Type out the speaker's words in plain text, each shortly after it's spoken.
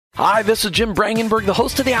Hi, this is Jim Brangenberg, the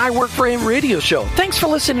host of the I Work for Him radio show. Thanks for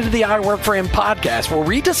listening to the I Work for Him podcast, where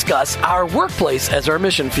we discuss our workplace as our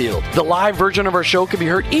mission field. The live version of our show can be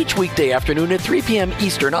heard each weekday afternoon at 3 p.m.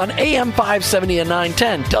 Eastern on AM 570 and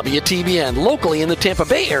 910 WTBN, locally in the Tampa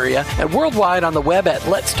Bay area, and worldwide on the web at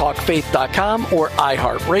letstalkfaith.com or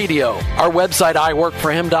iHeartRadio. Our website,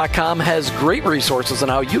 iworkforhim.com, has great resources on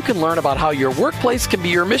how you can learn about how your workplace can be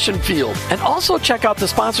your mission field. And also check out the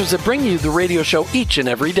sponsors that bring you the radio show each and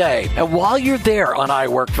every day. And while you're there on I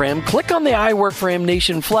Work for Him, click on the I Work for Him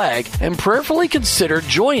Nation flag and prayerfully consider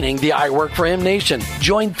joining the I Work for Him Nation.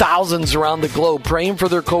 Join thousands around the globe praying for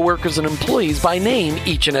their coworkers and employees by name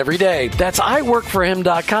each and every day. That's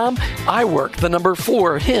iworkforhim.com,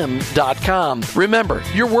 iwork4him.com. Remember,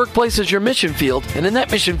 your workplace is your mission field, and in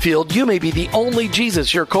that mission field, you may be the only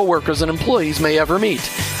Jesus your coworkers and employees may ever meet.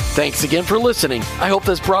 Thanks again for listening. I hope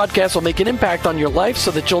this broadcast will make an impact on your life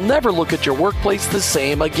so that you'll never look at your workplace the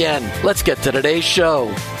same again. Let's get to today's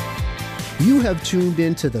show. You have tuned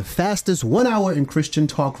in to the fastest 1 hour in Christian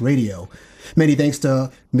talk radio. Many thanks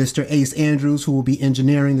to Mr. Ace Andrews, who will be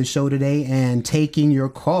engineering the show today and taking your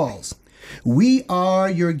calls. We are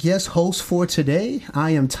your guest hosts for today.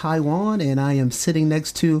 I am Taiwan, and I am sitting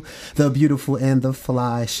next to the beautiful and the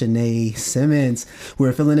fly Shanae Simmons.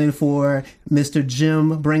 We're filling in for Mr.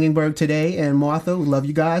 Jim Brangenberg today, and Martha. We love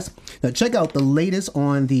you guys. Now check out the latest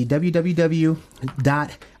on the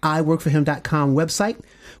www.iworkforhim.com website.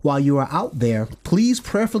 While you are out there, please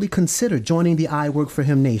prayerfully consider joining the I Work for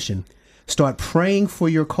Him Nation. Start praying for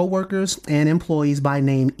your coworkers and employees by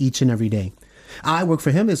name each and every day. I Work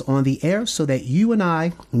for Him is on the air so that you and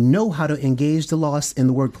I know how to engage the lost in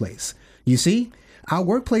the workplace. You see, our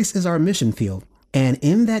workplace is our mission field. And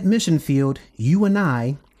in that mission field, you and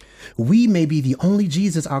I, we may be the only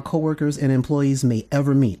Jesus our coworkers and employees may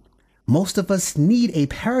ever meet. Most of us need a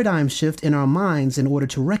paradigm shift in our minds in order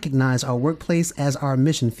to recognize our workplace as our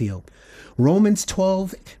mission field. Romans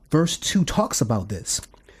 12, verse 2 talks about this.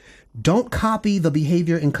 Don't copy the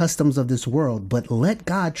behavior and customs of this world, but let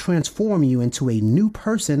God transform you into a new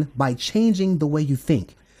person by changing the way you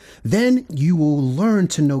think. Then you will learn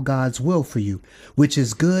to know God's will for you, which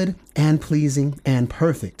is good and pleasing and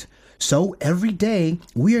perfect. So every day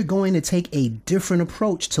we are going to take a different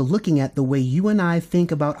approach to looking at the way you and I think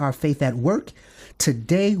about our faith at work.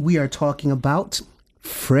 Today we are talking about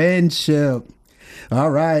friendship.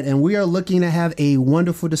 All right. And we are looking to have a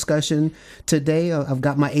wonderful discussion today. I've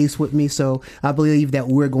got my ace with me, so I believe that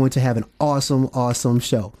we're going to have an awesome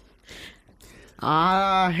show.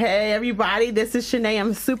 Hey, everybody. This is Shanae.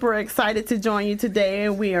 I'm super excited to join you today,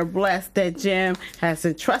 and we are blessed that Jim has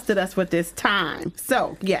entrusted us with this time.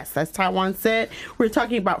 So, yes, as Taiwan said, we're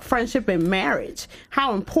talking about friendship and marriage,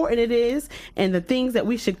 how important it is, and the things that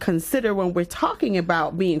we should consider when we're talking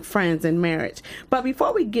about being friends and marriage. But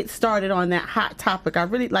before we get started on that hot topic, I'd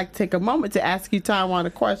really like to take a moment to ask you, Taiwan, a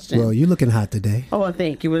question. Well, you're looking hot today. Oh,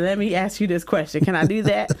 thank you. Well, let me ask you this question. Can I do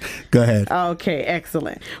that? Go ahead. Okay,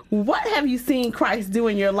 excellent. What have you seen Christ do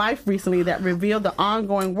in your life recently that revealed the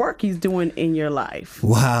ongoing work he's doing in your life?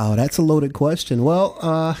 Wow, that's a loaded question. Well,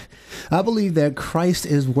 I believe that Christ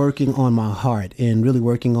is working on my heart and really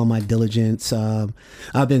working on my diligence.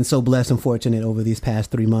 I've been so blessed and fortunate over these past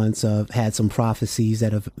 3 months. I've had some prophecies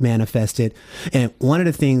that have manifested. And one of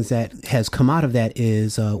the things that has come out of that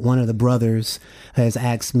is one of the brothers has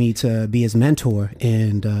asked me to be his mentor.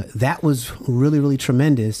 And that was really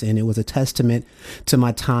tremendous. And it was a testament to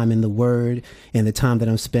my time in the Word and the time that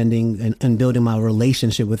I'm spending and building my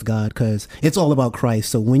relationship with God, because it's all about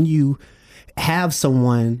Christ. So when you have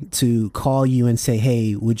someone to call you and say,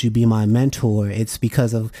 hey, would you be my mentor? It's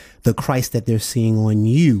because of the Christ that they're seeing on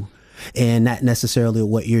you and not necessarily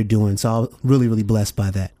what you're doing. So I'm really blessed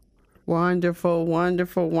by that. Wonderful.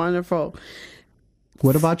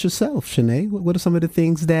 What about yourself, Shanae? What are some of the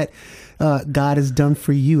things that God has done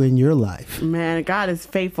for you in your life? Man, God is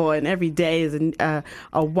faithful, and every day is a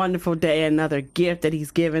wonderful day, another gift that he's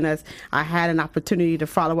given us. I had an opportunity to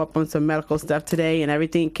follow up on some medical stuff today, and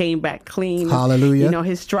everything came back clean. Hallelujah. You know,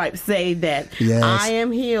 his stripes say that yes. I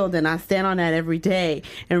am healed, and I stand on that every day.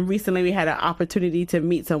 And recently we had an opportunity to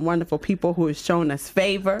meet some wonderful people who have shown us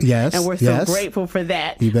favor. Yes. And we're so grateful for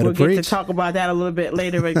that. You better We'll preach. get to talk about that a little bit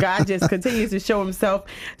later, but God just continues to show himself himself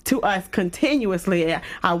to us continuously.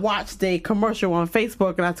 I watched a commercial on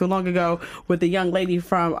Facebook not too long ago with the young lady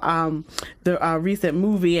from the recent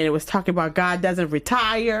movie, and it was talking about God doesn't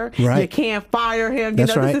retire. Right. You can't fire him.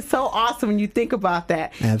 That's right. This is so awesome when you think about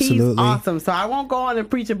that. Absolutely. He's awesome. So I won't go on and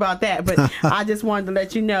preach about that, but I just wanted to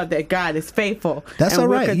let you know that God is faithful. That's and all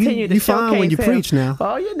right. We'll continue to you fine when you him. preach now.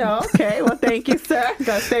 Oh, okay. Well, thank you, sir.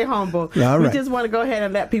 Gotta stay humble. All We right. just want to go ahead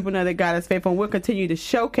and let people know that God is faithful. And we'll continue to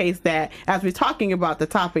showcase that as we're talking about the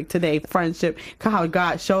topic today, friendship, how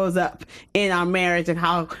God shows up in our marriage and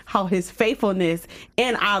how his faithfulness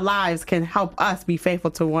in our lives can help us be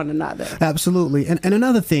faithful to one another. Absolutely. And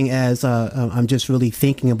another thing, as I'm just really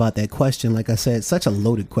thinking about that question, like I said, it's such a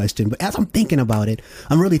loaded question, but as I'm thinking about it,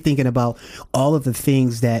 I'm really thinking about all of the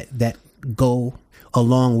things that go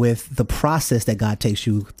along with the process that God takes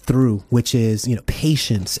you through, which is,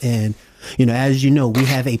 patience. And, as you know, we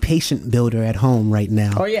have a patient builder at home right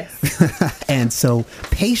now. Oh, yes. And so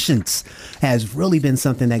patience has really been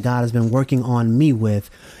something that God has been working on me with,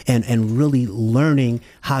 and really learning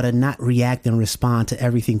how to not react and respond to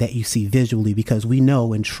everything that you see visually, because we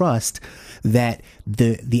know and trust that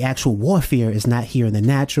the actual warfare is not here in the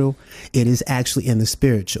natural. It is actually in the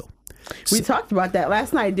spiritual. We talked about that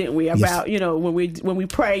last night, didn't we? About, when we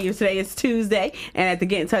pray. Today is Tuesday, and at the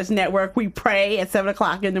Get in Touch Network, we pray at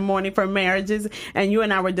 7:00 in the morning for marriages. And you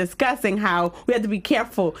and I were discussing how we have to be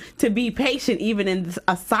careful to be patient, even in this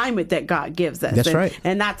assignment that God gives us. That's right.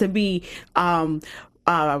 And not to be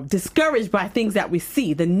discouraged by things that we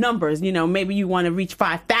see, the numbers. Maybe you want to reach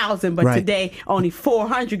 5,000, but Right. today only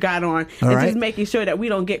 400 got on. All and right. just making sure that we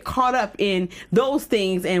don't get caught up in those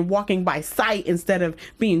things and walking by sight instead of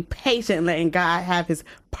being patient and letting God have his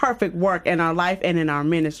perfect work in our life and in our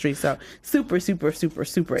ministry. So super, super, super,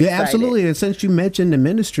 super excited. Yeah, absolutely. And since you mentioned the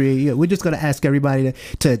ministry, we're just going to ask everybody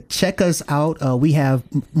to check us out. We have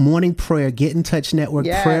Morning Prayer, Get in Touch Network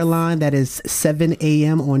Yes. prayer line. That is 7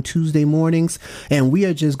 a.m. on Tuesday mornings. And we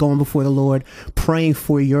are just going before the Lord, praying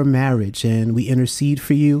for your marriage. And we intercede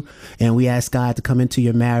for you. And we ask God to come into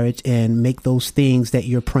your marriage and make those things that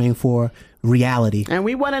you're praying for reality. And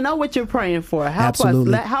we want to know what you're praying for.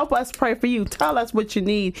 Absolutely. Help us pray for you. Tell us what you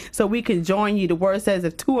need so we can join you. The word says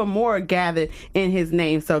if two or more are gathered in his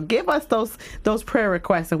name. So give us those prayer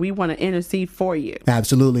requests, and we want to intercede for you.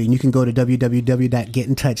 Absolutely. And you can go to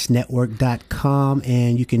www.getintouchnetwork.com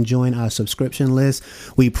and you can join our subscription list.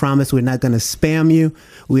 We promise we're not going to spam you.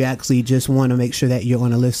 We actually just want to make sure that you're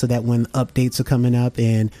on a list so that when updates are coming up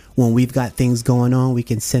and when we've got things going on, we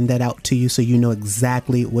can send that out to you so you know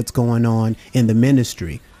exactly what's going on in the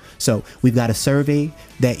ministry. So we've got a survey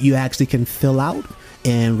that you actually can fill out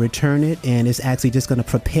and return it, and it's actually just going to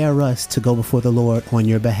prepare us to go before the Lord on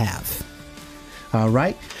your behalf. All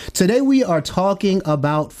right. Today we are talking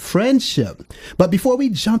about friendship. But before we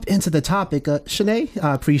jump into the topic, Shanae,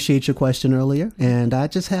 I appreciate your question earlier, and I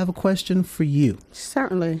just have a question for you.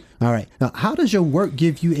 Certainly. All right. Now, how does your work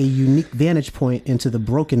give you a unique vantage point into the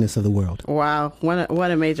brokenness of the world? Wow,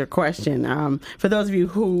 what a major question. For those of you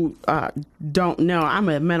who don't know, I'm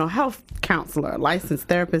a mental health counselor, licensed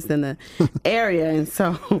therapist in the area, and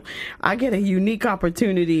so I get a unique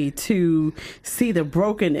opportunity to see the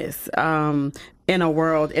brokenness in a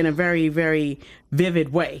world in a very, very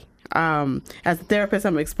vivid way. As a therapist,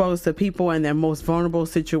 I'm exposed to people in their most vulnerable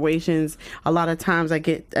situations. A lot of times I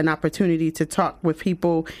get an opportunity to talk with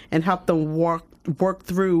people and help them work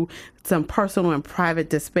through some personal and private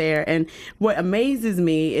despair. And what amazes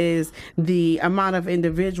me is the amount of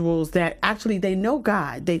individuals that actually they know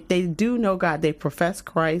God. They do know God. They profess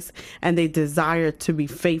Christ and they desire to be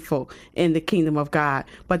faithful in the kingdom of God,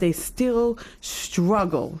 but they still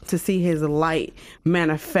struggle to see his light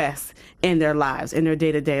manifest in their lives, in their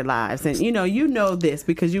day-to-day lives. And you know this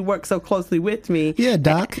because you work so closely with me. Yeah,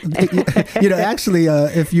 Doc. Actually,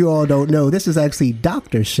 if you all don't know, this is actually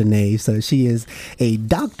Dr. Shanae. So she is a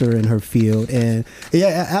doctor in her field. And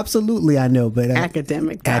yeah, absolutely, I know. But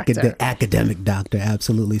academic doctor. Academic doctor,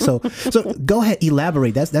 absolutely. So go ahead,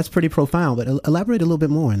 elaborate. That's pretty profound, but elaborate a little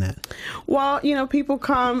bit more on that. Well, people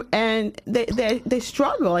come and they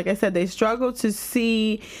struggle. Like I said, they struggle to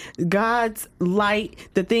see God's light,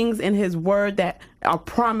 the things in his word that are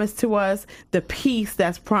promised to us, the peace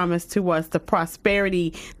that's promised to us, the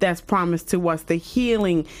prosperity that's promised to us, the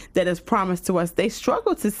healing that is promised to us. They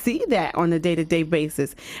struggle to see that on a day-to-day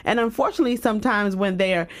basis. And unfortunately, sometimes when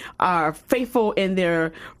they are faithful in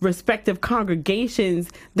their respective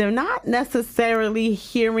congregations, they're not necessarily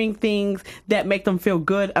hearing things that make them feel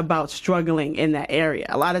good about struggling in that area.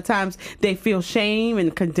 A lot of times they feel shame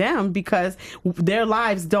and condemned because their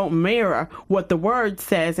lives don't mirror what the word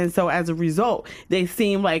says. And so as a result, they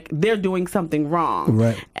seem like they're doing something wrong.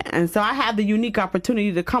 Right. And so I have the unique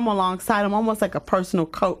opportunity to come alongside them almost like a personal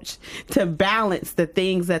coach to balance the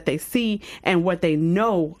things that they see and what they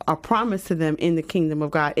know are promised to them in the kingdom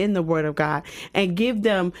of God, in the Word of God, and give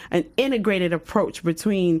them an integrated approach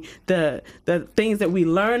between the things that we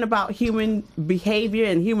learn about human behavior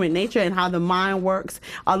and human nature and how the mind works,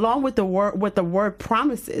 along with the word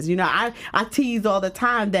promises. You know, I tease all the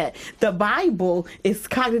time that the Bible is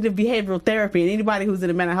cognitive behavioral therapy, and anybody who's in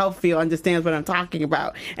the mental health field understands what I'm talking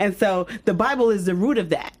about. And so the Bible is the root of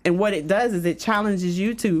that. And what it does is it challenges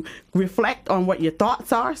you to reflect on what your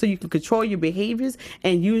thoughts are so you can control your behaviors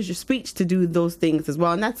and use your speech to do those things as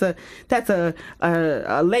well. And that's a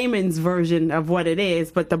layman's version of what it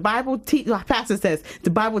is. But the Bible, Pastor says, the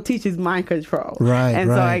Bible teaches mind control. Right. And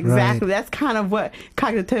so exactly, right. that's kind of what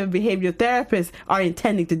cognitive behavioral therapists are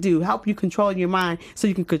intending to do, help you control your mind so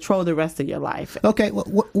you can control the rest of your life. Okay, well,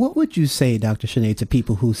 what would you say, Dr. Shanae, to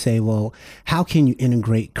people who say, well, how can you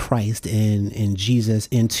integrate Christ and Jesus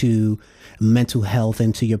into mental health,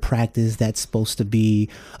 into your practice that's supposed to be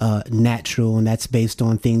natural and that's based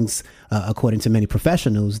on things, according to many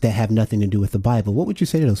professionals, that have nothing to do with the Bible? What would you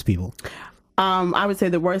say to those people? I would say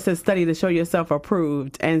the word says study to show yourself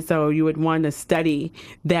approved. And so you would want to study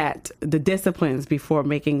the disciplines before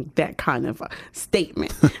making that kind of a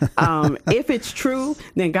statement. If it's true,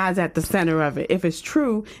 then God's at the center of it. If it's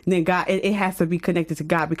true, then God, it has to be connected to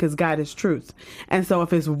God because God is truth. And so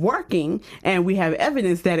if it's working and we have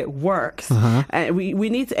evidence that it works, we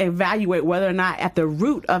need to evaluate whether or not at the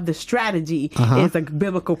root of the strategy is a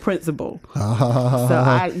biblical principle.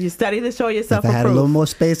 So you study to show yourself approved. If I had a little more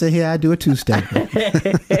space in here, I'd do a two-step.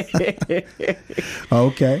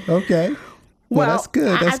 Okay. Well, that's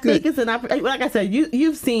good. I think it's an opportunity. Like I said,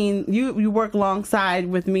 you've seen, you work alongside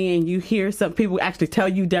with me, and you hear some people actually tell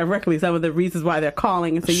you directly some of the reasons why they're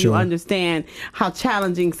calling, and so you understand how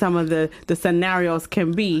challenging some of the scenarios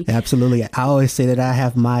can be. Absolutely. I always say that I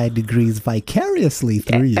have my degrees vicariously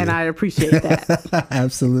through you. And I appreciate that.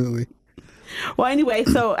 Absolutely. Well, anyway,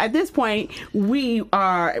 so at this point, we're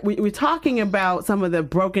talking about some of the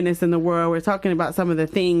brokenness in the world. We're talking about some of the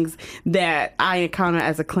things that I encounter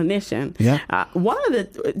as a clinician. Yeah. One of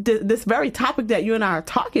this very topic that you and I are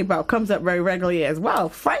talking about comes up very regularly as well.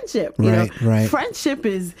 Friendship. Right. Friendship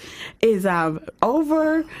is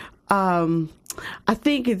over. I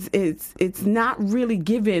think it's not really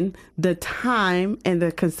given the time and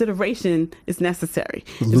the consideration is necessary.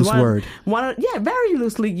 Loose word. Very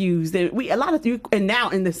loosely used. And now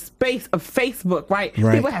in the space of Facebook, right?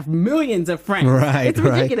 People have millions of friends. Right. It's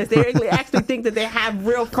ridiculous. They actually think that they have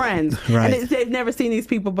real friends, and they've never seen these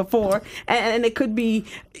people before. And it could be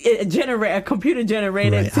a computer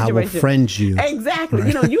generated situation. I will friend you. Exactly.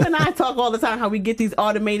 Right. You and I talk all the time how we get these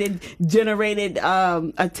automated generated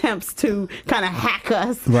attempts to kind of hack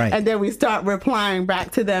us, and then we start replying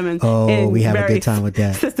back to them in we have very a good time with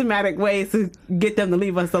that. Systematic ways to get them to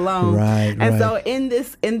leave us alone. So in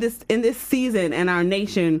this season in our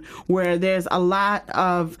nation where there's a lot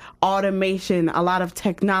of automation, a lot of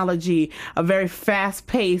technology, a very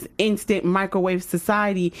fast-paced, instant microwave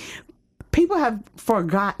society, people have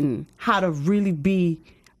forgotten how to really be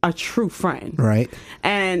a true friend. Right.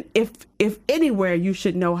 And if anywhere you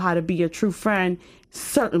should know how to be a true friend,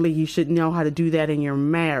 certainly you should know how to do that in your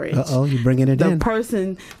marriage. You're bringing it in. The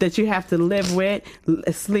person that you have to live with,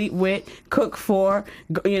 sleep with, cook for,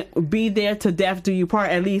 be there to death do you part,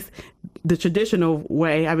 at least the traditional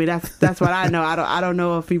way. I mean, that's what I know. I don't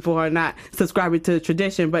know if people are not subscribing to the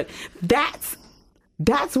tradition, but that's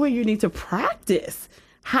where you need to practice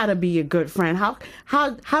how to be a good friend.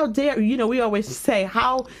 How dare, we always say,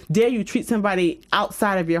 how dare you treat somebody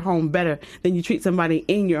outside of your home better than you treat somebody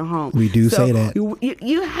in your home? We do say that.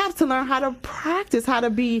 You have to learn how to practice how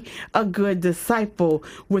to be a good disciple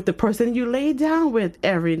with the person you lay down with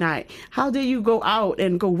every night. How dare you go out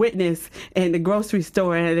and go witness in the grocery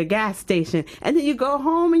store and at a gas station, and then you go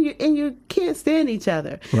home and you can't stand each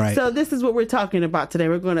other. Right. So this is what we're talking about today.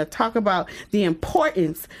 We're going to talk about the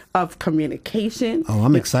importance of communication.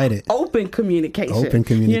 I'm excited. Open communication.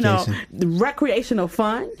 Recreational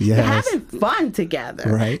fun. Yes. Having fun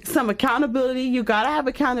together. Right. Some accountability. You got to have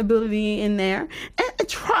accountability in there. And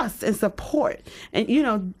trust and support.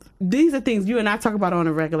 And, these are things you and I talk about on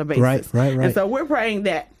a regular basis. Right. And so we're praying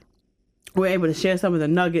that we're able to share some of the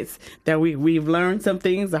nuggets that we've learned some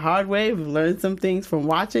things the hard way. We've learned some things from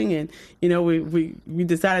watching, and we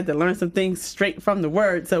decided to learn some things straight from the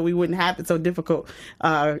Word, so we wouldn't have it so difficult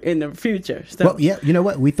in the future. So, well, yeah, you know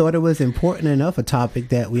what? We thought it was important enough a topic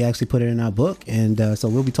that we actually put it in our book, and so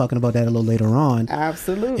we'll be talking about that a little later on.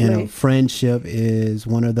 Absolutely. And friendship is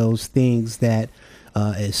one of those things that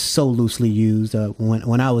is so loosely used.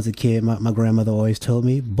 When I was a kid, my grandmother always told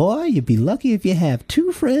me, boy, you'd be lucky if you have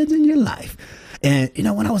 2 friends in your life. And,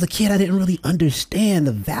 when I was a kid, I didn't really understand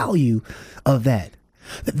the value of that.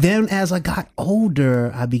 Then as I got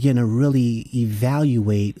older, I began to really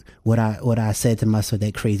evaluate what I said to myself,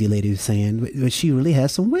 that crazy lady was saying, but she really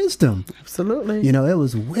has some wisdom. Absolutely. It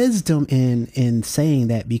was wisdom in saying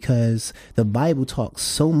that, because the Bible talks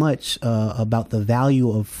so much about the value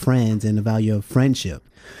of friends and the value of friendship.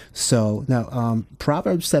 So now,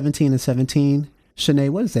 Proverbs 17:17, Shanae,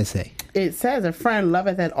 what does that say? It says, a friend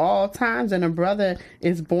loveth at all times, and a brother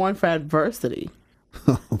is born for adversity.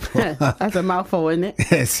 That's a mouthful, isn't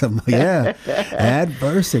it? Yeah,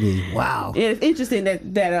 adversity. Wow. It's interesting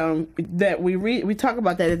that we talk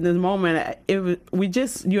about that in this moment. You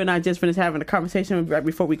and I just finished having a conversation right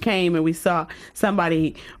before we came, and we saw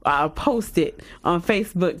somebody posted on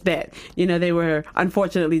Facebook that they were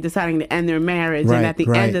unfortunately deciding to end their marriage, and at the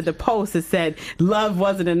end of the post it said love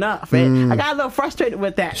wasn't enough. And I got a little frustrated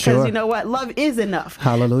with that, because you know what, love is enough.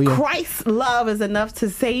 Hallelujah. Christ's love is enough to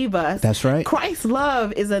save us. That's right. Christ's love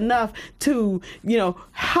is enough to,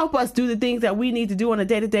 help us do the things that we need to do on a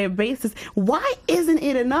day-to-day basis. Why isn't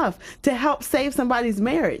it enough to help save somebody's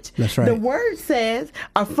marriage? That's right. The word says,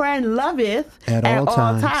 a friend loveth at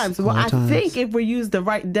all times. Well, I think if we use the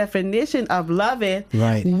right definition of loveth,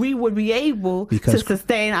 we would be able to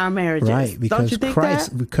sustain our marriages. Right, because don't you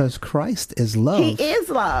think because Christ is love. He is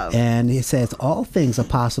love. And it says all things are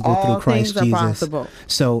possible through Christ Jesus. Possible.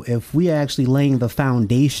 So if we are actually laying the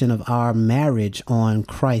foundation of our marriage on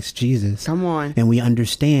Christ Jesus, come on, and we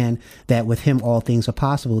understand that with him all things are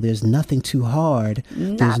possible, there's nothing too hard.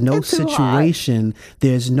 There's no situation,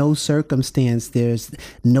 there's no circumstance, there's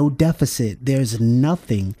no deficit, there's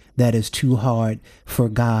nothing that is too hard for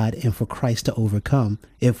God and for Christ to overcome,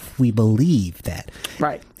 if we believe that.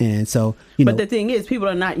 Right. And so, but the thing is, people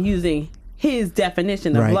are not using his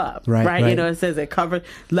definition of love, right? It says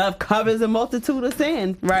love covers a multitude of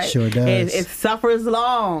sin, right? Sure does. It suffers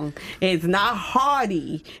long. It's not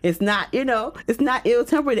hardy. It's not, it's not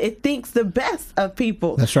ill-tempered. It thinks the best of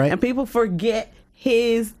people. That's right. And people forget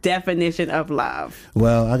his definition of love.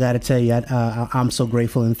 Well, I got to tell you, I'm so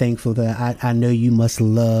grateful and thankful that I know you must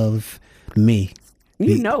love me.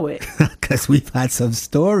 You know it. Because we've had some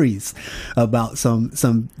stories about some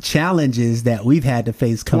challenges that we've had to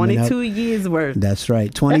face coming 22 years worth. That's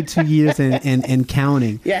right. 22 years and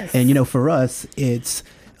counting. Yes. And, for us, it's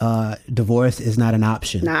divorce is not an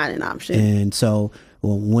option. Not an option. And so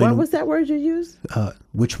what was that word you used?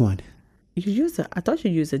 Which one? I thought you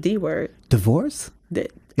used a D word. Divorce?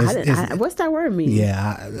 What's that word mean?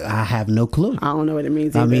 Yeah, I have no clue. I don't know what it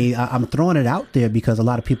means either. I mean, I'm throwing it out there because a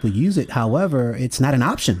lot of people use it. However, it's not an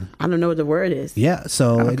option. I don't know what the word is. Yeah,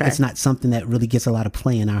 so it's not something that really gets a lot of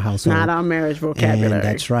play in our household. Not our marriage vocabulary. And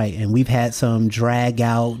that's right. And we've had some drag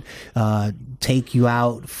out, take you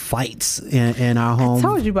out fights in our home. I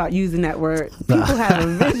told you about using that word. People have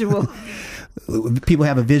a visual. People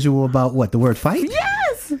have a visual about what? The word fight?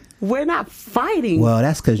 Yes. We're not fighting. Well,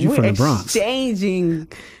 that's because you're from the Bronx. We're exchanging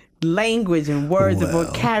language and words and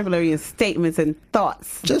vocabulary and statements and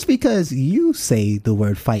thoughts. Just because you say the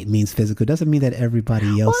word fight means physical doesn't mean that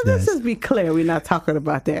everybody else does. Let's just be clear. We're not talking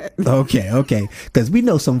about that. Okay. Because we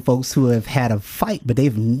know some folks who have had a fight, but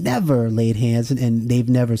they've never laid hands and they've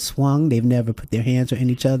never swung. They've never put their hands on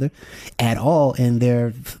each other at all in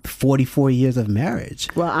their 44 years of marriage.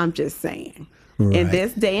 Well, I'm just saying. Right. In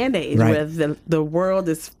this day and age, where the world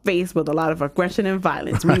is faced with a lot of aggression and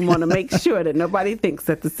violence, we want to make sure that nobody thinks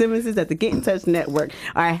that the Simmonses at the Get in Touch Network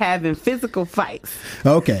are having physical fights.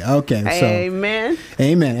 Okay. Amen.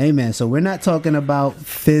 Amen. So we're not talking about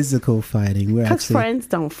physical fighting. Because friends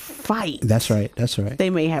don't fight. That's right. They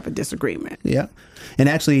may have a disagreement. Yeah. And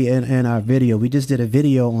actually, in our video, we just did a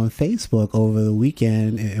video on Facebook over the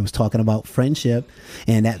weekend. It was talking about friendship,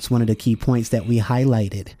 and that's one of the key points that we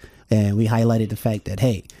highlighted. And we highlighted the fact that,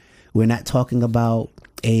 hey, we're not talking about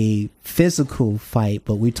a physical fight,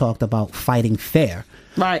 but we talked about fighting fair,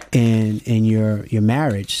 right? In your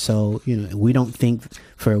marriage. So we don't think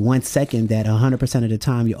for 1 second that 100% of the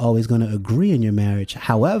time you're always going to agree in your marriage.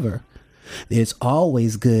 However, it's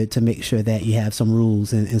always good to make sure that you have some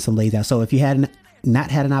rules and some laid out. So if you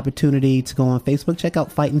not had an opportunity to go on Facebook, check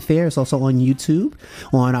out Fighting Fair. It's also on YouTube,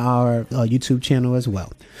 on our YouTube channel as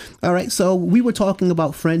well. All right, so we were talking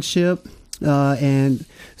about friendship, and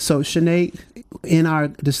so Shanae, in our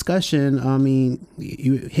discussion, I mean,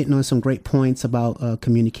 you're hitting on some great points about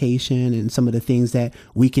communication and some of the things that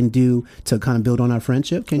we can do to kind of build on our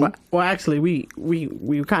friendship. Can you? Well, actually,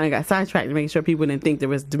 we kind of got sidetracked to make sure people didn't think there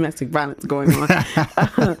was domestic violence going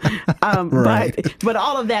on. Right. But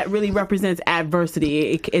all of that really represents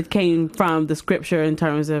adversity. It came from the scripture in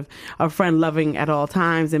terms of a friend loving at all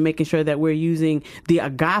times and making sure that we're using the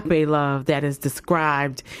agape love that is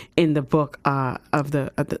described in the book of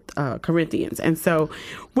the Corinthians. And so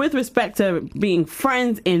with respect to being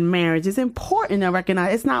friends in marriage, it's important to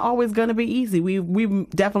recognize it's not always going to be easy. We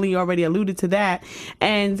definitely already alluded to that.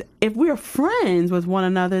 And if we're friends with one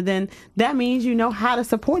another, then that means you know how to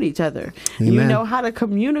support each other. Amen. You know how to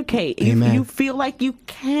communicate. Amen. You feel like you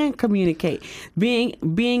can communicate.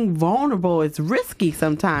 Being vulnerable is risky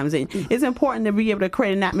sometimes. And it's important to be able to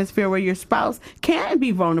create an atmosphere where your spouse can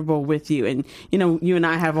be vulnerable with you. And, you know, you and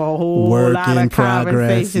I have a whole lot of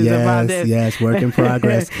conversations about this. Yes, work in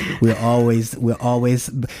progress. We're always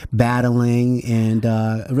battling and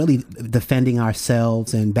really defending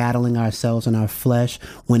ourselves and battling ourselves in our flesh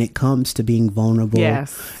when it comes to being vulnerable.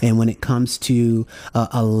 Yes. And when it comes to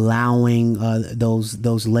allowing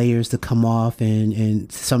those layers to come off,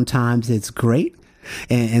 and sometimes it's great.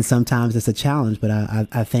 And sometimes it's a challenge, but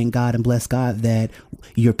I thank God and bless God that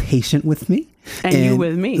you're patient with me. And you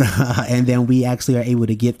with me. And then we actually are able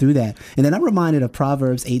to get through that. And then I'm reminded of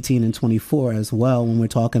Proverbs 18:24 as well when we're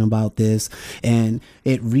talking about this. And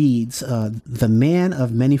it reads, the man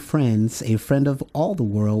of many friends, a friend of all the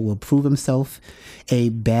world, will prove himself a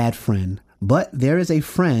bad friend. But there is a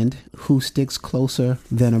friend who sticks closer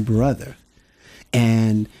than a brother.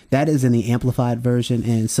 And that is in the Amplified Version.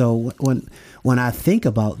 And so when I think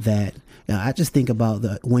about that, I just think about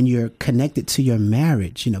when you're connected to your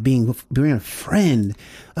marriage, being a friend,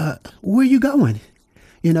 where are you going?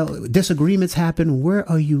 Disagreements happen. Where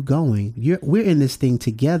are you going? We're in this thing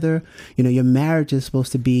together. Your marriage is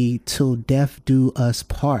supposed to be till death do us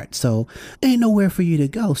part. So ain't nowhere for you to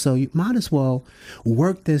go. So you might as well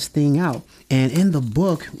work this thing out. And in the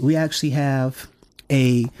book, we actually have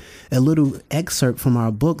a little excerpt from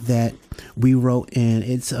our book that we wrote, and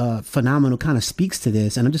it's phenomenal, kind of speaks to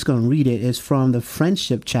this. And I'm just going to read it. It's from the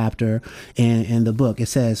friendship chapter in the book. It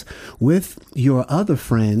says, with your other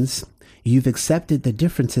friends, you've accepted the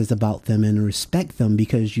differences about them and respect them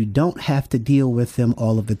because you don't have to deal with them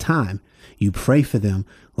all of the time. You pray for them.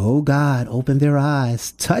 Oh God, open their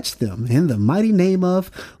eyes, touch them in the mighty name of,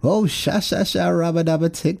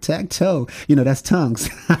 rabba-dabba, tic-tac-toe. That's tongues.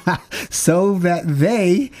 So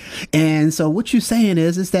what you're saying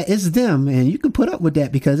is that it's them, and you can put up with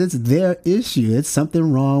that because it's their issue. It's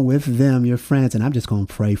something wrong with them, your friends, and I'm just going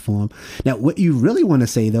to pray for them. Now, what you really want to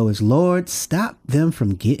say though is, Lord, stop them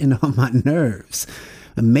from getting on my nerves.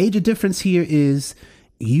 A major difference here is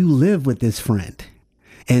you live with this friend.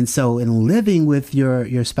 And so in living with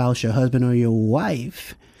your spouse, your husband or your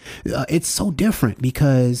wife, it's so different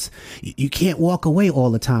because you can't walk away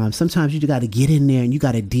all the time. Sometimes you got to get in there and you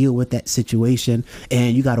got to deal with that situation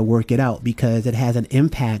and you got to work it out because it has an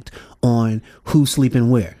impact on who's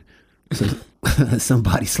sleeping where. So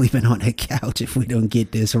somebody sleeping on the couch if we don't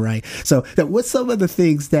get this right. So what's some of the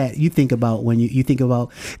things that you think about when you think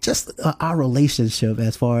about just our relationship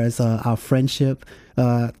as far as our friendship?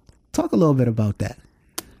 Talk a little bit about that.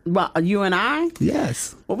 Well, you and I?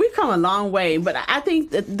 Yes. Well, we've come a long way, but I think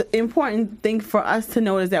that the important thing for us to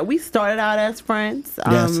know is that we started out as friends.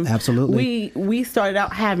 Yes, absolutely. We started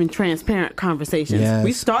out having transparent conversations. Yes.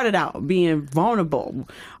 We started out being vulnerable,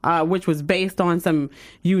 which was based on some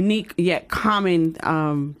unique yet common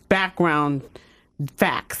background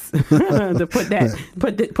facts to put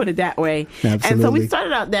it that way. Absolutely. And so we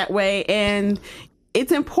started out that way, and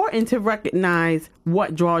it's important to recognize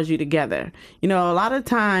what draws you together. A lot of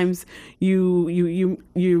times you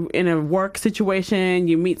in a work situation,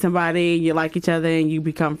 you meet somebody, you like each other, and you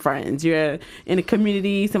become friends. You're in a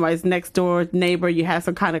community, somebody's next door neighbor, you have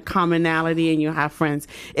some kind of commonality and you have friends.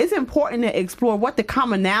 It's important to explore what the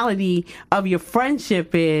commonality of your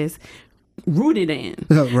friendship is rooted in.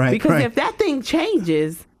 Right. Because if that thing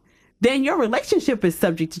changes, then your relationship is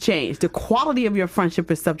subject to change. The quality of your friendship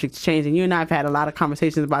is subject to change. And you and I have had a lot of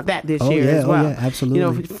conversations about that this year as well. Oh, yeah,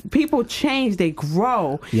 absolutely. People change, they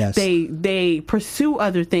grow, yes. They pursue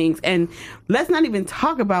other things. And let's not even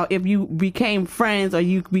talk about if you became friends or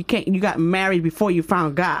you got married before you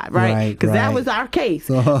found God, right? Because that was our case.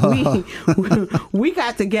 We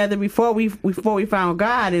got together before we found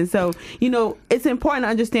God. And so, it's important to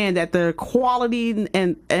understand that the quality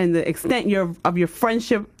and the extent of your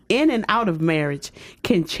friendship in and out of marriage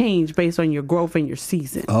can change based on your growth and your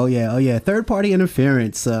season. Oh yeah. Third party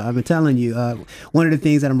interference. I've been telling you, one of the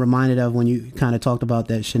things that I'm reminded of when you kind of talked about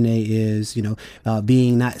that, Shanae, is,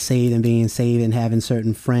 being not saved and being saved and having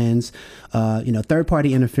certain friends. Third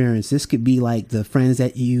party interference. This could be like the friends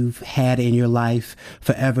that you've had in your life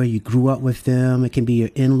forever. You grew up with them. It can be your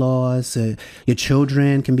in-laws, your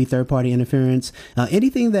children can be third party interference.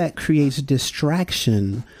 Anything that creates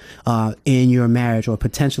distraction in your marriage, or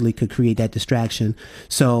potentially could create that distraction.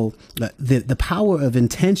 So the power of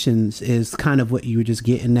intentions is kind of what you were just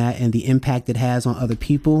getting at, and the impact it has on other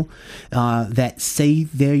people that say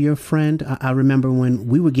they're your friend. I remember when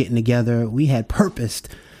we were getting together, we had purposed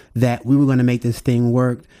that we were going to make this thing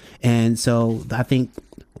work. And so I think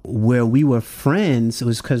where we were friends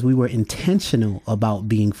was because we were intentional about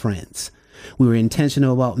being friends. We were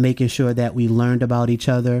intentional about making sure that we learned about each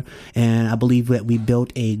other. And I believe that we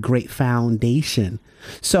built a great foundation.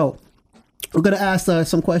 So we're going to ask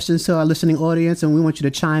some questions to our listening audience, and we want you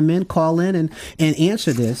to chime in, call in, and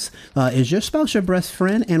answer this. Is your spouse your best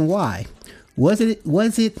friend, and why? Was it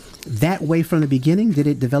that way from the beginning? Did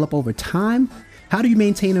it develop over time? How do you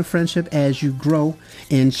maintain a friendship as you grow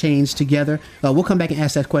and change together? We'll come back and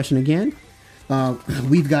ask that question again.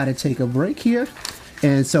 We've got to take a break here.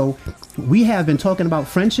 And so we have been talking about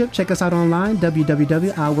friendship. Check us out online,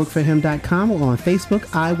 www.iworkforhim.com, or on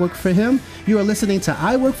Facebook, I Work For Him. You are listening to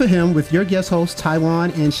I Work For Him with your guest hosts, Taiwan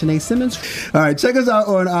and Shanae Simmons. All right, check us out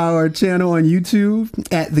on our channel on YouTube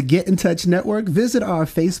at The Get in Touch Network. Visit our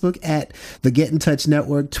Facebook at The Get in Touch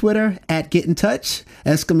Network, Twitter at Get in Touch, !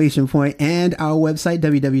 And our website,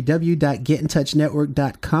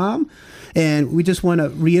 www.getintouchnetwork.com. And we just want to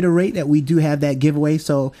reiterate that we do have that giveaway.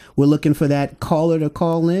 So we're looking for that caller to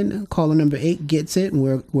call in. Caller number 8 gets it,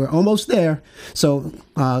 and we're almost there. So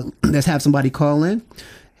let's have somebody call in.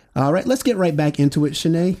 All right, let's get right back into it,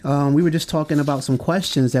 Shanae. We were just talking about some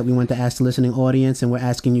questions that we want to ask the listening audience, and we're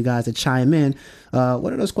asking you guys to chime in.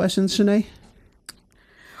 What are those questions, Shanae?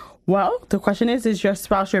 Well, the question is your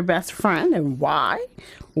spouse your best friend, and why?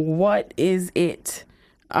 What is it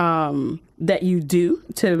that you do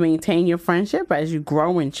to maintain your friendship as you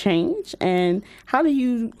grow and change, and how do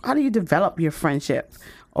you develop your friendship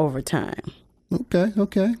over time?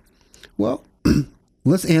 Okay. Well,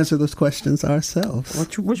 let's answer those questions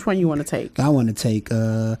ourselves. Which one you want to take? I want to take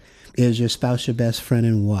is your spouse your best friend,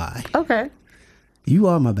 and why? Okay. You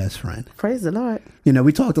are my best friend. Praise the Lord.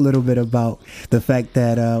 We talked a little bit about the fact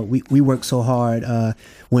that we worked so hard.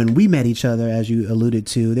 When we met each other, as you alluded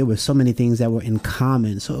to, there were so many things that were in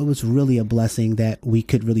common. So it was really a blessing that we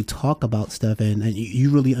could really talk about stuff. And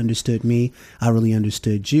you really understood me. I really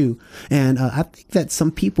understood you. And I think that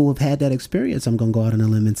some people have had that experience. I'm going to go out on a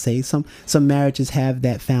limb and say some marriages have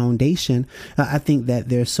that foundation. I think that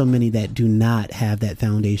there's so many that do not have that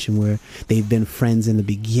foundation, where they've been friends in the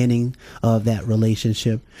beginning of that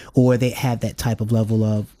relationship, or they have that type of level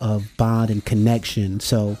of bond and connection.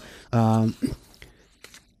 So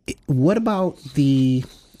what about the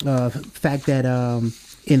fact that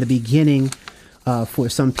in the beginning, for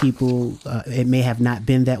some people, it may have not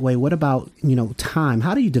been that way? What about, time?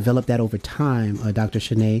 How do you develop that over time, Dr.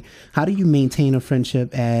 Shanae? How do you maintain a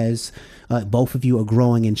friendship as both of you are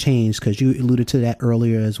growing and change? Because you alluded to that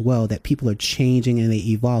earlier as well, that people are changing and they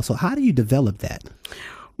evolve. So how do you develop that?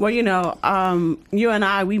 Well, you and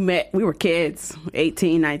I, we met, we were kids,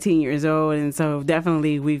 18, 19 years old. And so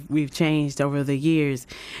definitely we've changed over the years.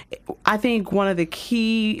 I think one of the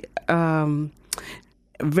key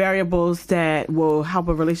variables that will help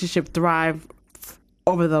a relationship thrive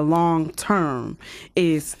over the long term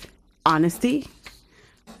is honesty,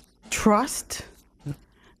 trust,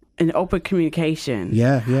 and open communication.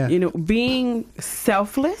 Yeah. Being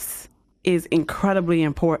selfless is incredibly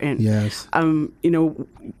important. Yes.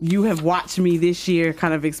 You have watched me this year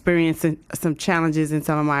kind of experiencing some challenges in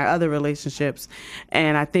some of my other relationships.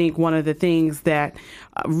 And I think one of the things that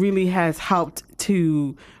really has helped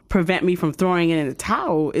to prevent me from throwing it in the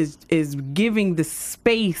towel is giving the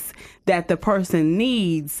space that the person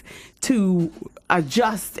needs to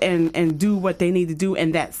adjust and do what they need to do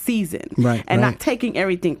in that season. Right. And not taking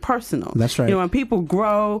everything personal. That's right. When people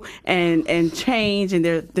grow and change, and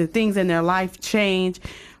the things in their life change,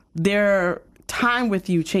 their time with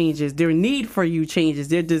you changes, their need for you changes,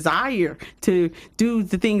 their desire to do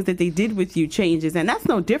the things that they did with you changes. And that's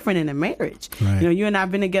no different in a marriage. Right. You and I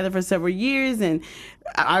have been together for several years, and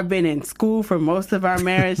I've been in school for most of our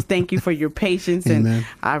marriage. Thank you for your patience and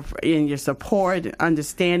your support,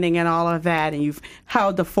 understanding, and all of that. And you've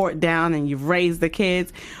held the fort down, and you've raised the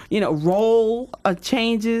kids. Role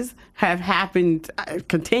changes have happened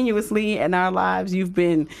continuously in our lives. You've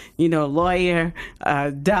been, lawyer,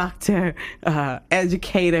 doctor,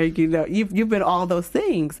 educator, you've been all those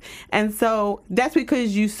things. And so that's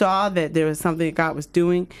because you saw that there was something that God was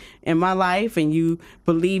doing in my life, and you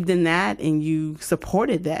believed in that, and you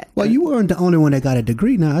supported that. Well, you weren't the only one that got a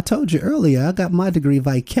degree. Now, I told you earlier, I got my degree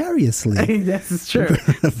vicariously. That's true.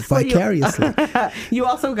 Vicariously. You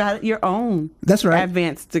also got your own. That's right.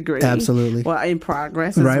 Advanced degree. Absolutely. Well, in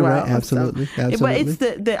progress as well. Right. Absolutely. So, Absolutely. But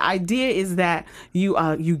it's the idea is that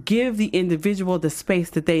you give the individual the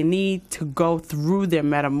space that they need to go through their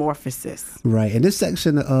metamorphosis. Right. In this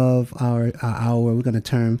section of our hour, we're going to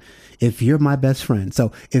term if you're my best friend.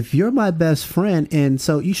 So if you're my best friend, and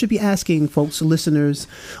so you should be asking folks, listeners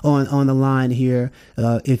on the line here,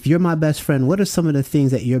 if you're my best friend, what are some of the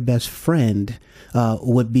things that your best friend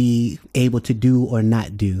would be able to do or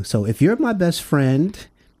not do? So if you're my best friend,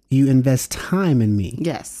 you invest time in me.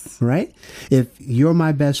 Yes. Right? If you're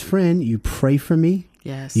my best friend, you pray for me.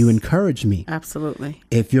 Yes. You encourage me. Absolutely.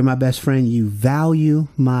 If you're my best friend, you value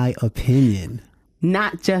my opinion.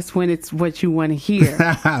 Not just when it's what you want to hear.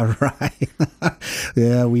 Right.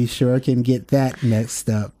 Yeah, we sure can get that mixed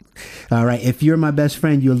up. All right. If you're my best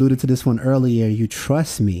friend, you alluded to this one earlier, you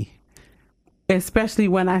trust me. Especially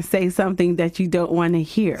when I say something that you don't want to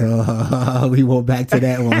hear. We went back to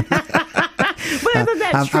that one. But isn't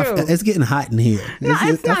that true? It's getting hot in here. No,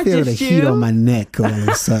 it's not I feel just the you. heat on my neck all of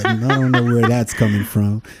a sudden. I don't know where that's coming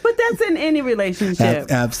from. But that's in any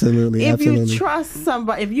relationship. Absolutely. If Absolutely. you trust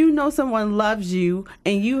somebody, if you know someone loves you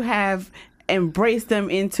and you have embraced them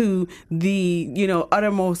into the,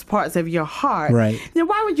 uttermost parts of your heart, right, then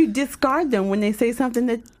why would you discard them when they say something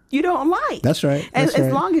that you don't like? That's right. That's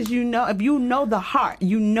as long as if you know the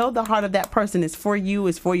heart of that person is for you,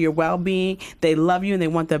 is for your well-being, they love you and they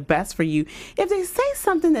want the best for you. If they say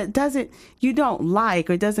something that you don't like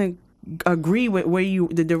or doesn't agree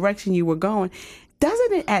with the direction you were going,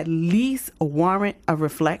 doesn't it at least warrant a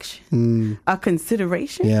reflection, a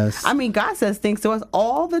consideration? Yes. I mean, God says things to us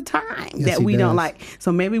all the time Yes, that we don't does. like.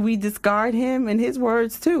 So maybe we discard him and his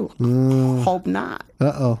words too. Hope not.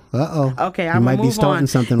 Uh-oh. Okay, You I'm might gonna move be starting on.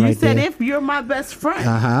 something You right said there. if you're my best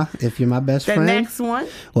friend. If you're my best The friend. next one.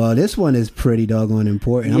 Well, this one is pretty doggone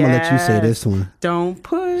important. I'm going to let you say this one. Don't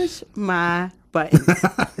push my buttons.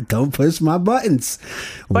 Don't push my buttons.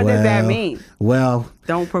 What does that mean? Well,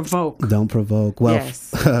 Don't provoke. don't provoke. Well,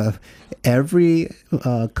 Yes. every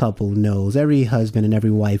couple knows, every husband and every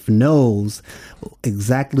wife knows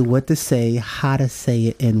exactly what to say, how to say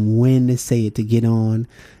it, and when to say it to get on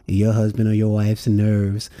your husband or your wife's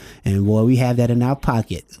nerves. And boy, we have that in our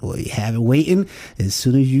pocket. We have it waiting. As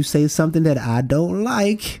soon as you say something that I don't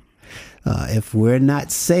like, if we're not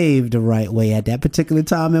saved the right way at that particular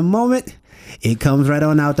time and moment, it comes right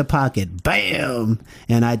on out the pocket. Bam!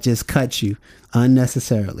 And I just cut you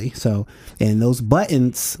unnecessarily. So, and those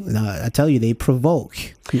buttons, I tell you, they provoke.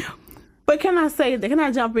 But can I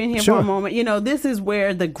jump in here Sure. for a moment? This is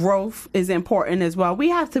where the growth is important as well. We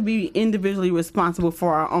have to be individually responsible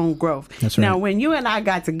for our own growth. That's right. Now, when you and I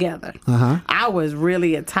got together, I was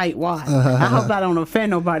really a tight wad. I hope I don't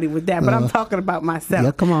offend nobody with that, but I'm talking about myself.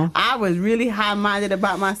 Yeah, come on. I was really high-minded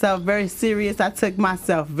about myself, very serious. I took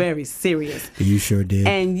myself very serious. You sure did.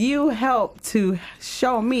 And you helped to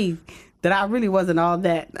show me that I really wasn't all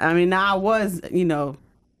that. I mean, I was,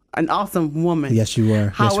 an awesome woman. Yes, you were.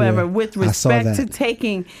 However, with I saw respect to that.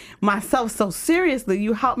 taking myself so seriously,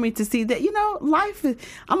 you helped me to see that, life is,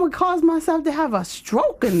 I'm going to cause myself to have a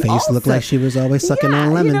stroke. And Face looked like she was always sucking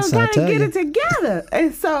on lemons, I gotta tell get you. it together.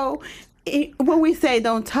 And so when we say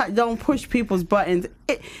don't push people's buttons,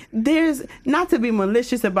 there's not to be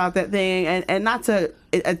malicious about that thing and not to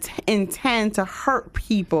intend to hurt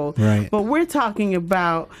people. Right. But we're talking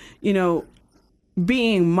about,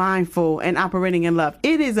 being mindful and operating in love.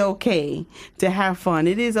 It is okay to have fun.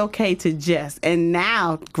 It is okay to jest. And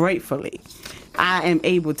now, gratefully, I am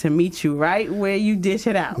able to meet you right where you dish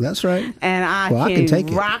it out. That's right. And I Well, I can can take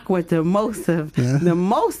it. rock with the most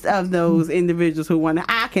of those individuals who want to.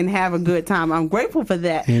 I can have a good time. I'm grateful for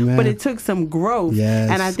that. Amen. But it took some growth.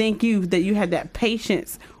 Yes. And I think you had that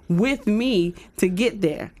patience with me to get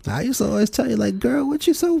there. I used to always tell you, like, girl, what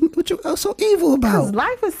you so evil Because about?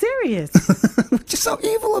 life is serious. What you so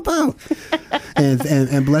evil about?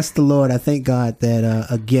 and bless the Lord. I thank God that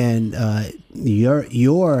again,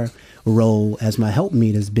 your role as my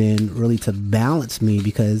helpmeet has been really to balance me,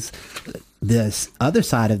 because this other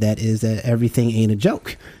side of that is that everything ain't a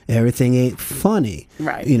joke. Everything ain't funny.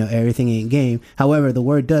 Right. Everything ain't game. However, the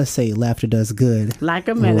word does say laughter does good. Like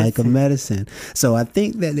a medicine. Like a medicine. So I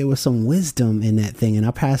think that there was some wisdom in that thing. And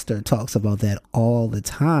our pastor talks about that all the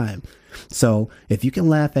time. So if you can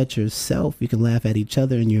laugh at yourself, you can laugh at each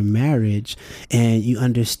other in your marriage, and you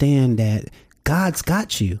understand that God's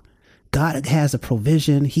got you. God has a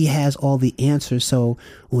provision. He has all the answers. So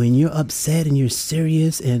when you're upset and you're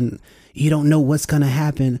serious and you don't know what's going to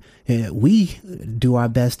happen, we do our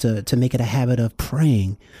best to make it a habit of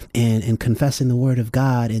praying and confessing the word of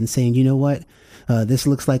God and saying, you know what? This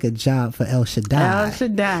looks like a job for El Shaddai. El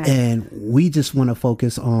Shaddai. And we just want to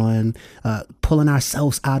focus on pulling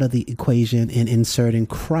ourselves out of the equation and inserting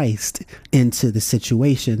Christ into the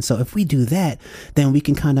situation. So if we do that, then we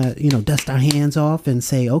can kind of, dust our hands off and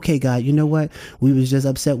say, okay, God, you know what? We was just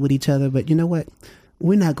upset with each other, but you know what?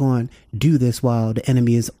 We're not going to do this while the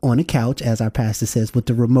enemy is on the couch, as our pastor says, with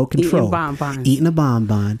the remote control. Eating a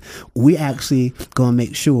bonbon. We're actually going to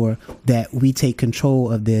make sure that we take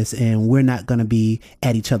control of this, and we're not going to be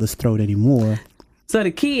at each other's throat anymore. So the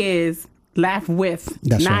key is laugh with,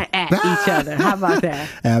 That's not right. at each other. How about that?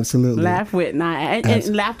 Absolutely. Laugh with, not at.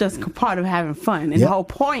 And laughter's part of having fun. And Yep. the whole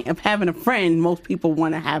point of having a friend, most people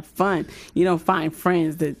want to have fun. You don't find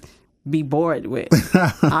friends that be bored with.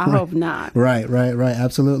 I hope not. Right.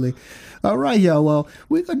 Absolutely. All right, y'all. Well,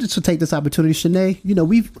 we're going to take this opportunity. Shanae,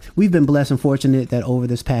 we've been blessed and fortunate that over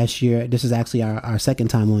this past year, this is actually our second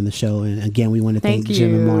time on the show. And again, we want to thank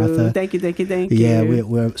Jim and Martha. Thank you. Yeah,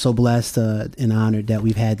 we're so blessed and honored that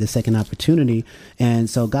we've had this second opportunity. And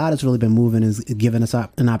so God has really been moving and given us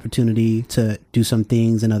an opportunity to do some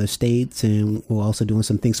things in other states. And we're also doing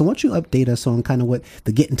some things. So why don't you update us on kind of what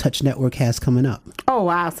the Get in Touch Network has coming up? Oh,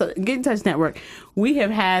 wow. So Get in Touch Network, we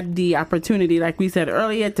have had the opportunity, like we said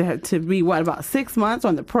earlier, to be about 6 months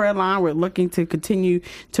on the prayer line. We're looking to continue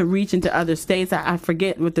to reach into other states. I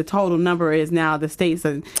forget what the total number is now. The states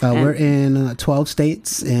we're in 12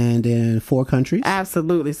 states and in 4 countries.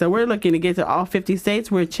 Absolutely. So we're looking to get to all 50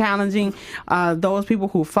 states. We're challenging those people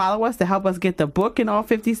who follow us to help us get the book in all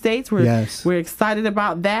 50 states. We're excited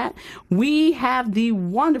about that. We have the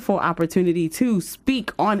wonderful opportunity to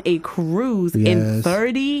speak on a cruise in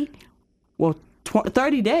 30 days.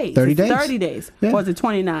 30 days. 30 days. Yeah. Or was it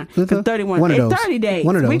 29? Okay. 31. One of those. 30 days.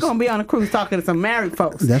 One of those. We're going to be on a cruise talking to some married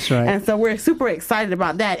folks. That's right. And so we're super excited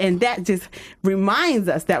about that. And that just reminds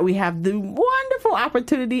us that we have the wonderful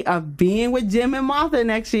opportunity of being with Jim and Martha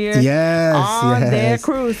next year. On their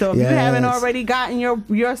cruise. So if you haven't already gotten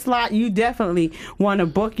your slot, you definitely want to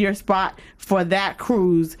book your spot for that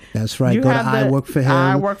cruise. That's right. Go to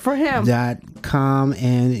iWorkForHim.com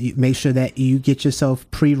and make sure that you get yourself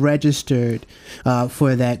pre-registered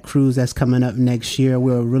for that cruise that's coming up next year.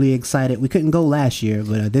 We're really excited. We couldn't go last year,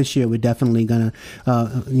 but this year we're definitely gonna,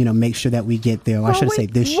 make sure that we get there. I shouldn't say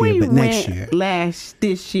this year, but next year.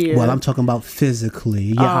 This year. Well, I'm talking about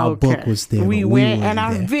physically. Yeah, our book was there. We went, and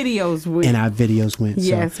our videos went.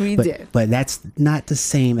 Yes, we did. But that's not the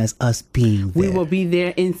same as us being there. We will be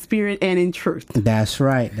there in spirit and in truth. That's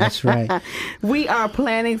right. We are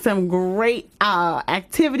planning some great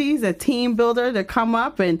activities, a team builder to come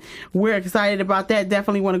up, and we're excited about that.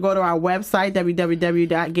 Definitely want to go to our website,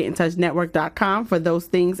 www.getintouchnetwork.com, for those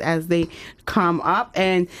things as they come up.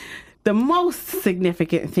 And the most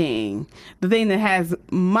significant thing, the thing that has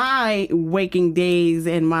my waking days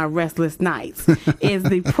and my restless nights, is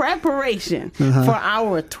the preparation for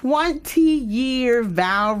our 20-year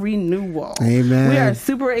vow renewal. Amen. We are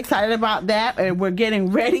super excited about that, and we're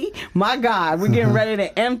getting ready. My God, we're getting ready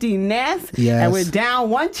to empty nest, and we're down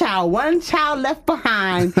one child left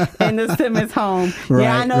behind in the Simmons home.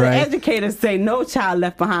 I know the educators say no child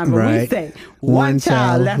left behind, but we say one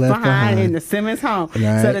child left behind in the Simmons home.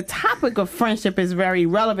 So the topic of friendship is very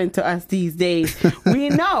relevant to us these days. We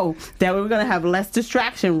know that we're going to have less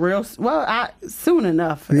distraction soon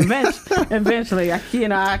enough. Eventually,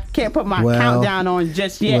 I can't put my countdown on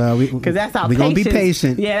just yet, because that's our patience. We're going to be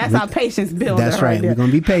patient. Yeah, that's our patience builder. That's right. We're going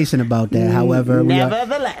to be patient about that. However,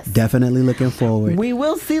 nevertheless, we are definitely looking forward. We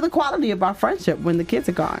will see the quality of our friendship when the kids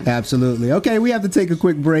are gone. Absolutely. Okay, we have to take a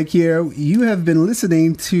quick break here. You have been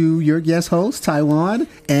listening to your guest host, Taiwan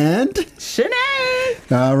and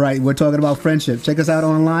Shanae. All right, we're talking about friendship. Check us out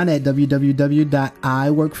online at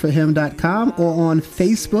www.iworkforhim.com or on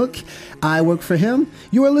Facebook, I Work For Him.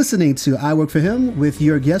 You are listening to I Work For Him with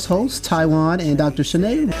your guest hosts, Taiwan and Dr.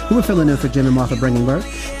 Shanae, who are filling in for Jim and Martha Bringenberg.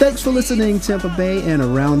 Thanks for listening, Tampa Bay and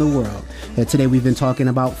around the world. And today we've been talking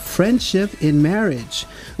about friendship in marriage.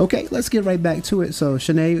 Okay, let's get right back to it. So,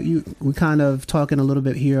 Shanae, we're kind of talking a little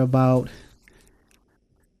bit here about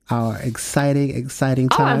our exciting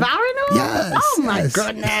Oh, time. have I renewed? Yes. Oh my yes.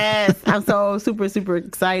 goodness. I'm so super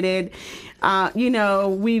excited.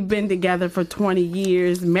 We've been together for 20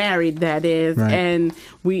 years, married that is, Right. and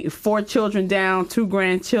we 4 children down, 2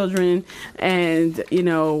 grandchildren, and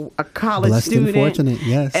a college Blessed and student, fortunate,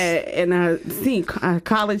 yes. and a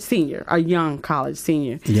college senior, a young college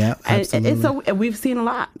senior. Yeah, absolutely. And so we've seen a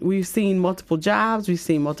lot. We've seen multiple jobs, we've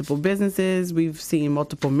seen multiple businesses, we've seen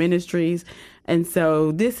multiple ministries. And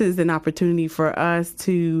so this is an opportunity for us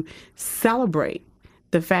to celebrate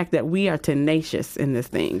the fact that we are tenacious in this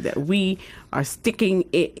thing, that we are sticking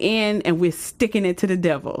it in and we're sticking it to the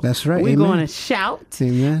devil. That's right. We're Amen. going to shout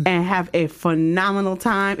Amen. and have a phenomenal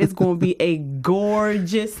time. It's going to be a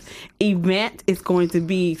gorgeous event. It's going to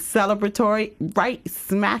be celebratory right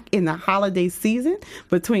smack in the holiday season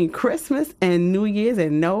between Christmas and New Year's.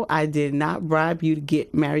 And no, I did not bribe you to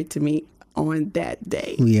get married to me on that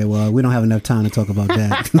day. Yeah, well, we don't have enough time to talk about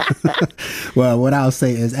that. Well, what I'll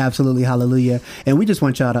say is absolutely hallelujah. And we just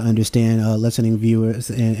want y'all to understand, listening viewers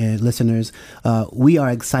and listeners, we are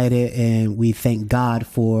excited and we thank God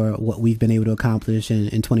for what we've been able to accomplish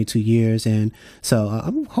in 22 years. And so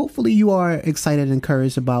hopefully you are excited and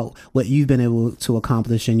encouraged about what you've been able to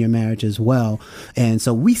accomplish in your marriage as well. And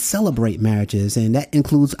so we celebrate marriages, and that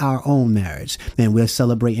includes our own marriage. And we're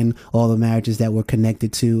celebrating all the marriages that we're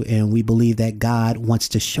connected to, and we believe that God wants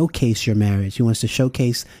to showcase your marriage. He wants to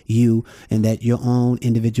showcase you, and that your own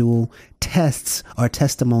individual tests are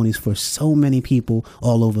testimonies for so many people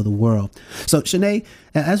all over the world. So, Shanae,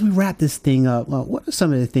 as we wrap this thing up, what are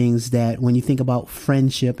some of the things that, when you think about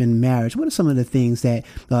friendship and marriage, what are some of the things that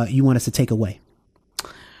you want us to take away?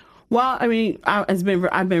 Well, I mean, I've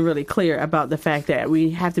been really clear about the fact that we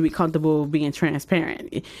have to be comfortable being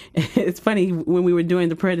transparent. It's funny, when we were doing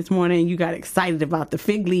the prayer this morning, you got excited about the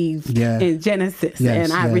fig leaves in Genesis. Yes,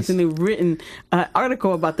 and I've yes. recently written an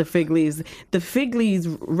article about the fig leaves. The fig leaves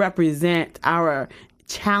represent our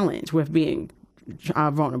challenge with being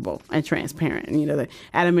vulnerable and transparent. The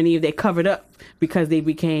Adam and Eve, they covered up because they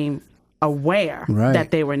became aware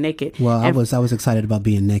that they were naked. Well, I was excited about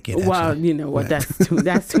being naked. Actually. Well, you know what?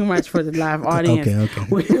 That's too much for the live audience. Okay.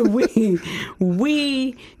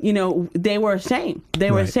 We they were ashamed.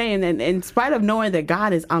 They were ashamed, and in spite of knowing that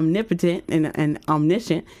God is omnipotent and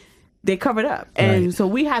omniscient, they covered up. And so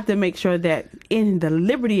we have to make sure that in the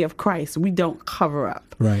liberty of Christ, we don't cover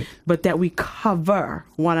up, but that we cover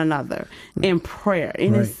one another in prayer,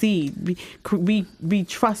 intercede, be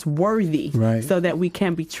trustworthy, so that we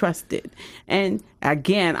can be trusted. And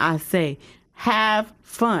again, I say, have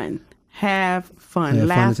fun. Have fun. Yeah,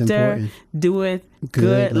 Laughter doeth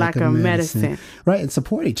good like a medicine. Right. And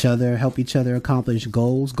support each other, help each other accomplish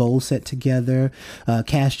goals set together,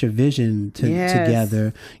 cast your vision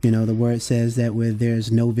together. The word says that where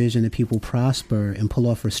there's no vision, the people prosper and pull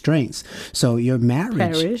off restraints. So your marriage...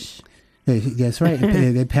 Perish. That's right.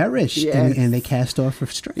 They perish and they cast off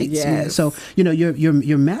restraints. Yes. So,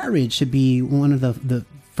 your marriage should be one of the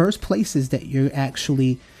first places that you're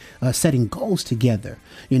actually setting goals together,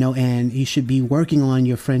 and you should be working on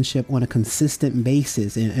your friendship on a consistent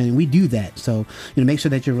basis. And we do that. So, make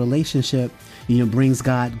sure that your relationship, brings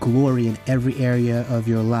God glory in every area of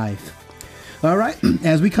your life. All right.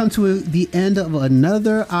 As we come to the end of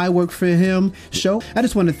another I Work For Him show, I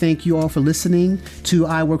just want to thank you all for listening to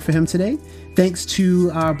I Work For Him today. Thanks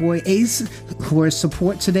to our boy Ace for his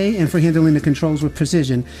support today and for handling the controls with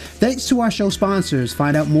precision. Thanks to our show sponsors.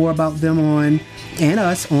 Find out more about them and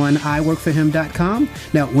us on iworkforhim.com.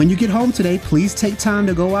 Now, when you get home today, please take time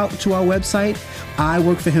to go out to our website,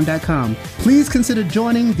 iworkforhim.com. Please consider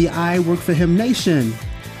joining the I Work For Him Nation.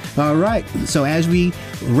 All right. So as we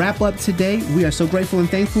wrap up today, we are so grateful and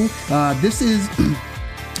thankful. This is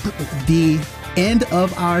the end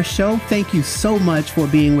of our show. Thank you so much for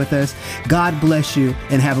being with us. God bless you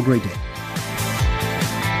and have a great day.